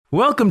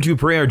Welcome to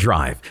Prayer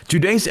Drive.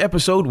 Today's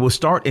episode will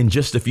start in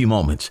just a few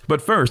moments.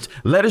 But first,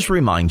 let us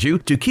remind you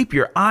to keep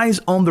your eyes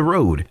on the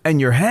road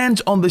and your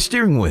hands on the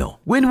steering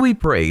wheel. When we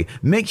pray,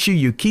 make sure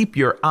you keep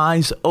your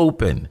eyes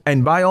open.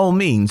 And by all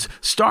means,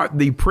 start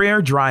the Prayer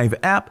Drive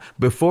app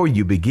before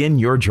you begin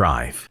your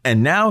drive.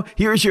 And now,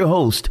 here's your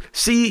host,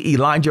 C.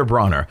 Elijah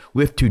Bronner,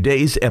 with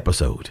today's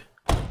episode.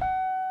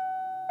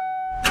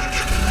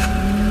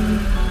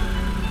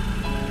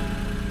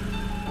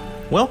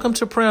 Welcome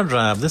to Prayer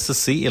Drive. This is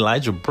C.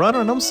 Elijah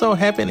Bronner, and I'm so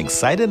happy and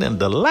excited and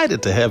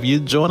delighted to have you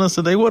join us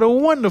today. What a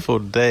wonderful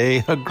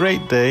day, a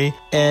great day.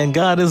 And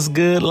God is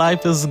good,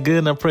 life is good,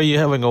 and I pray you're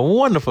having a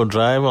wonderful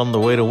drive on the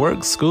way to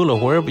work, school, or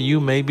wherever you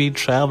may be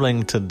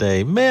traveling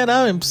today. Man,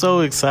 I am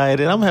so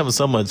excited. I'm having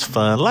so much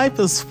fun. Life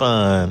is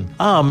fun.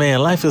 Oh man,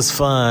 life is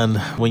fun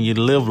when you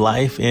live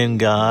life in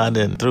God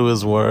and through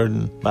His Word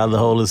and by the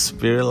Holy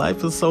Spirit.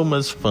 Life is so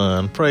much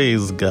fun.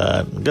 Praise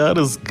God. God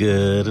is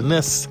good, and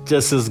that's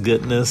just His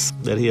goodness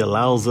that He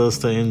allows us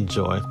to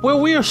enjoy.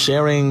 Well, we are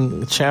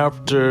sharing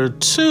chapter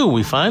 2.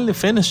 We finally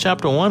finished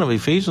chapter 1 of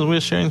Ephesians. We're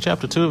sharing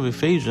chapter 2 of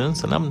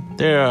Ephesians, and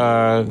there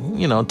are,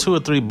 2 or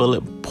 3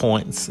 bullet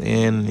points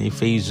in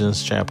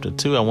Ephesians chapter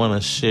 2 I want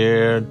to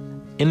share.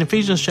 In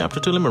Ephesians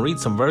chapter 2, let me read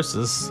some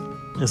verses.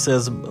 It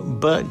says,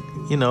 but,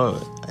 actually,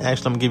 I'm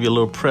going to give you a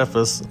little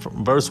preface.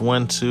 Verse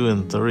 1, 2,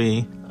 and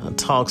 3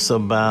 talks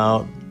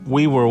about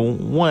we were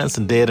once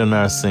dead in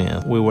our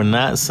sins. We were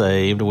not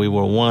saved. We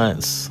were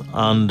once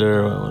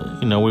under,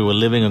 we were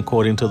living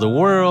according to the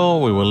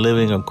world. We were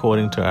living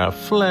according to our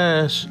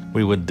flesh.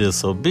 We were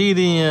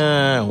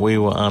disobedient. We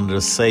were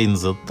under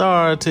Satan's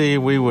authority.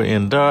 We were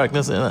in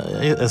darkness,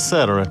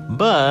 etc.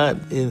 But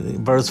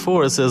in verse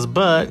 4, it says,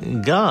 but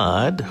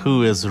God,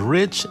 who is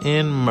rich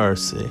in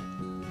mercy,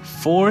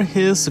 for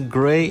His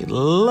great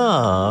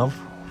love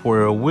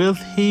wherewith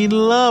He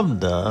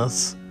loved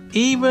us,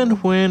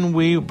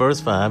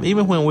 verse 5,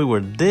 even when we were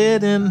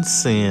dead in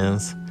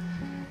sins,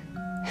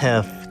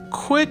 hath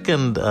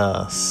quickened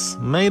us,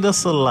 made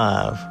us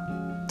alive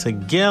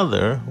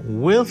together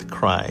with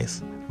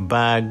Christ.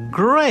 By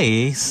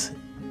grace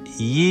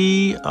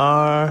ye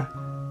are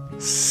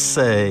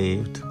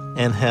saved,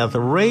 and hath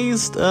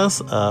raised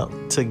us up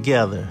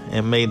together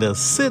and made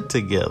us sit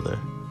together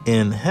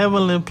in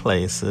heavenly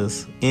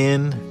places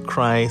in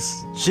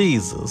Christ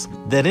Jesus,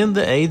 that in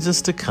the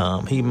ages to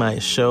come He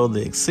might show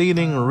the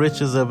exceeding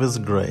riches of His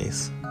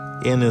grace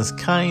in His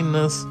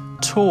kindness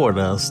toward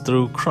us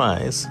through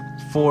Christ.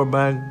 For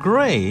by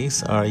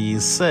grace are ye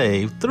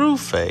saved through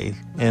faith,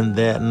 and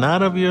that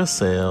not of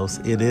yourselves,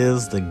 it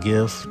is the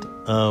gift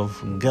of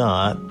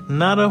God,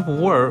 not of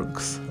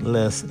works,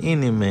 lest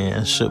any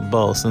man should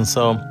boast. And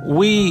so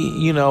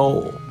we,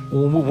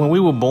 when we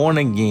were born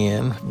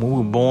again, we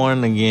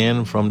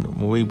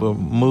were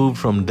moved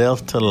from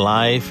death to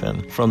life,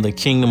 and from the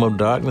kingdom of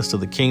darkness to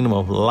the kingdom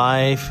of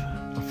life,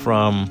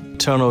 from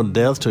eternal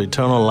death to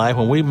eternal life.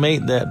 When we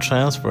made that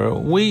transfer,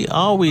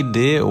 all we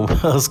did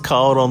was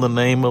called on the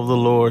name of the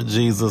Lord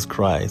Jesus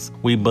Christ.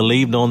 We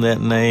believed on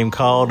that name,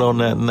 called on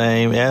that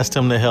name, asked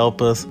Him to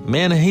help us.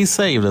 Man, He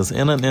saved us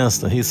in an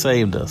instant. He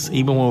saved us.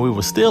 Even when we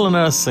were still in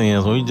our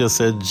sins, when we just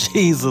said,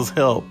 Jesus,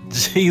 help.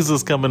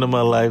 Jesus, come into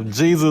my life.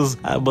 Jesus,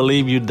 I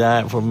believe you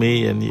died for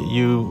me and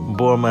you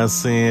bore my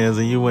sins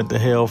and you went to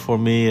hell for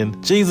me,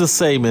 and Jesus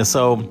saved me.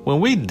 So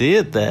when we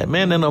did that,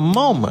 man, in a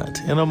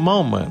moment,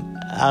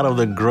 out of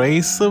the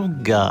grace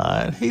of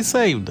God, He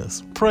saved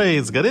us.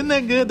 Praise God. Isn't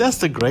that good? That's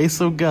the grace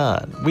of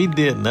God. We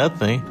did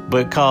nothing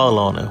but call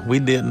on Him. We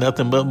did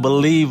nothing but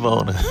believe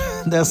on Him.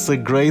 That's the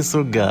grace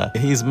of God.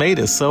 He's made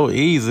it so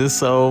easy,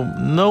 so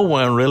no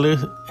one really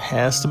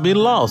has to be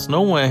lost.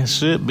 No one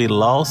should be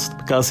lost,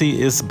 because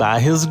He is by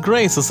His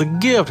grace. It's a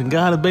gift. And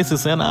God is basically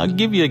saying, I'll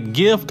give you a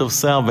gift of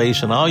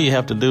salvation. All you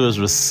have to do is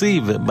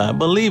receive it by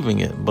believing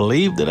it.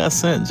 Believe that I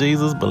sent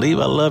Jesus. Believe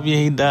I love you.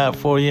 He died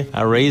for you.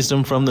 I raised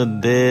Him from the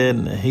dead.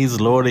 He's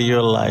Lord of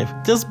your life.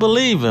 Just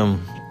believe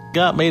Him.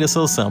 God made it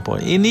so simple.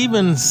 And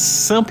even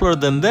simpler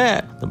than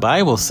that, the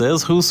Bible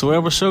says,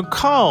 whosoever shall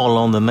call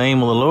on the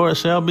name of the Lord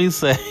shall be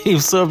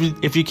saved. So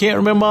if you can't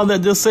remember all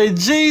that, just say,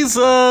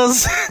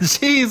 Jesus,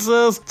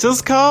 Jesus.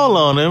 Just call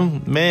on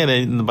Him. Man,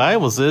 and the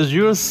Bible says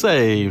you're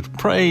saved.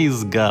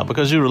 Praise God,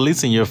 because you're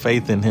releasing your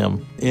faith in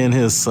Him, in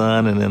His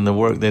Son, and in the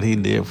work that He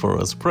did for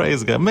us.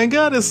 Praise God. Man,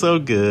 God is so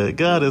good.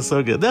 God is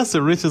so good. That's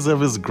the riches of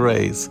His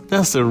grace.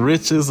 That's the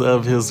riches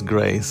of His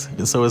grace.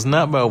 And so it's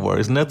not by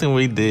works. Nothing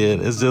we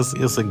did. It's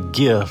a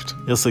gift.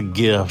 It's a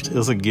gift.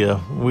 It's a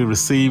gift. We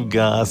receive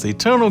God's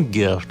eternal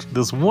gift,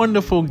 this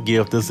wonderful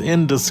gift, this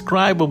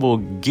indescribable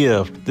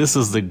gift. This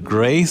is the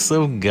grace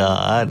of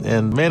God,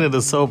 and man, it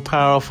is so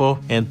powerful.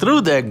 And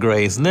through that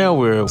grace, now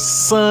we're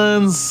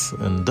sons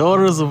and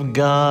daughters of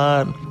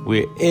God.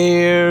 We're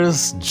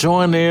heirs,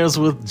 joint heirs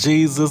with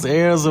Jesus,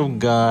 heirs of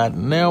God.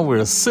 Now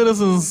we're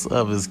citizens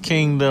of His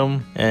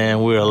kingdom,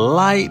 and we're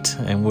light,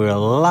 and we're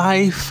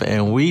life,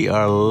 and we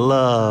are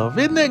love.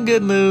 Isn't that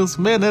good news?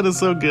 Man, that is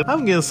so good.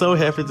 I'm getting so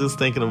happy just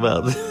thinking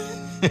about this.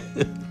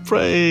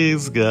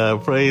 Praise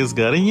God. Praise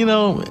God.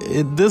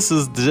 And this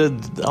is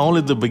just only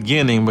the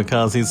beginning,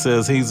 because he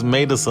says he's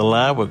made us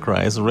alive with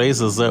Christ,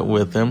 raised us up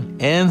with him,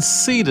 and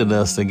seated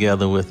us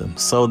together with him,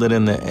 so that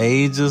in the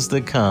ages to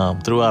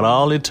come, throughout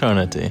all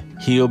eternity,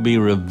 he'll be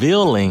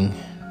revealing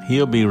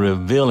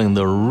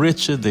the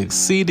riches, the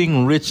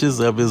exceeding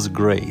riches of his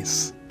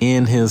grace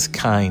in his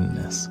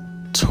kindness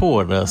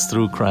toward us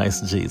through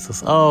Christ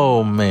Jesus.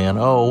 Oh man,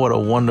 what a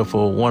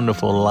wonderful,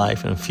 wonderful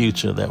life and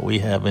future that we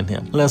have in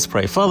him. Let's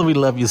pray. Father, we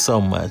love you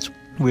so much.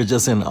 We're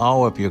just in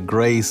awe of your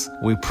grace.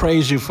 We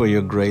praise you for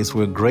your grace.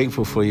 We're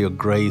grateful for your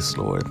grace,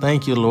 Lord.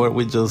 Thank you, Lord.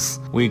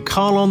 We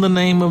call on the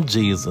name of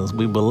Jesus.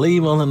 We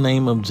believe on the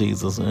name of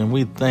Jesus. And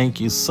we thank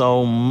you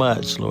so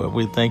much, Lord.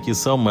 We thank you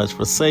so much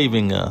for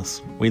saving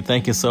us. We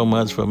thank you so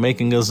much for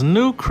making us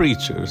new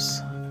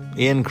creatures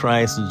in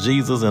Christ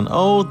Jesus, and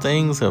old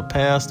things have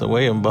passed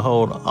away, and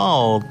behold,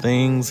 all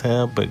things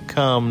have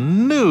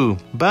become new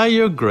by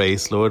your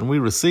grace, Lord. And we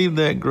receive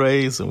that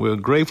grace, and we're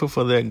grateful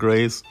for that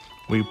grace.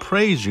 We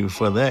praise you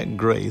for that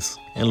grace.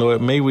 And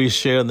Lord, may we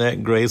share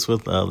that grace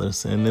with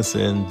others. And it's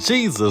in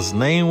Jesus'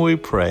 name we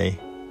pray.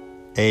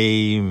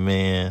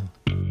 Amen.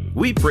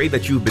 We pray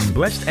that you've been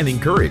blessed and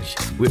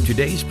encouraged with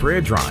today's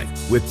prayer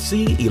drive with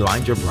C.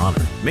 Elijah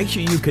Bronner. Make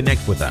sure you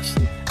connect with us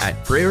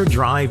at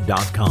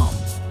prayerdrive.com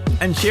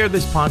and share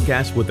this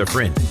podcast with a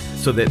friend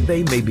so that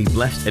they may be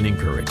blessed and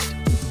encouraged.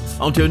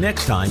 Until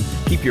next time,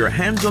 keep your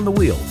hands on the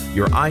wheel,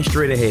 your eyes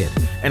straight ahead,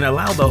 and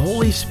allow the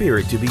Holy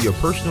Spirit to be your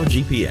personal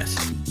GPS,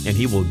 and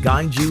he will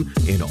guide you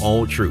in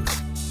all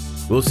truth.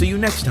 We'll see you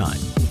next time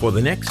for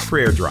the next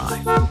prayer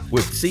drive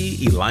with C.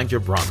 Elijah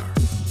Bronner.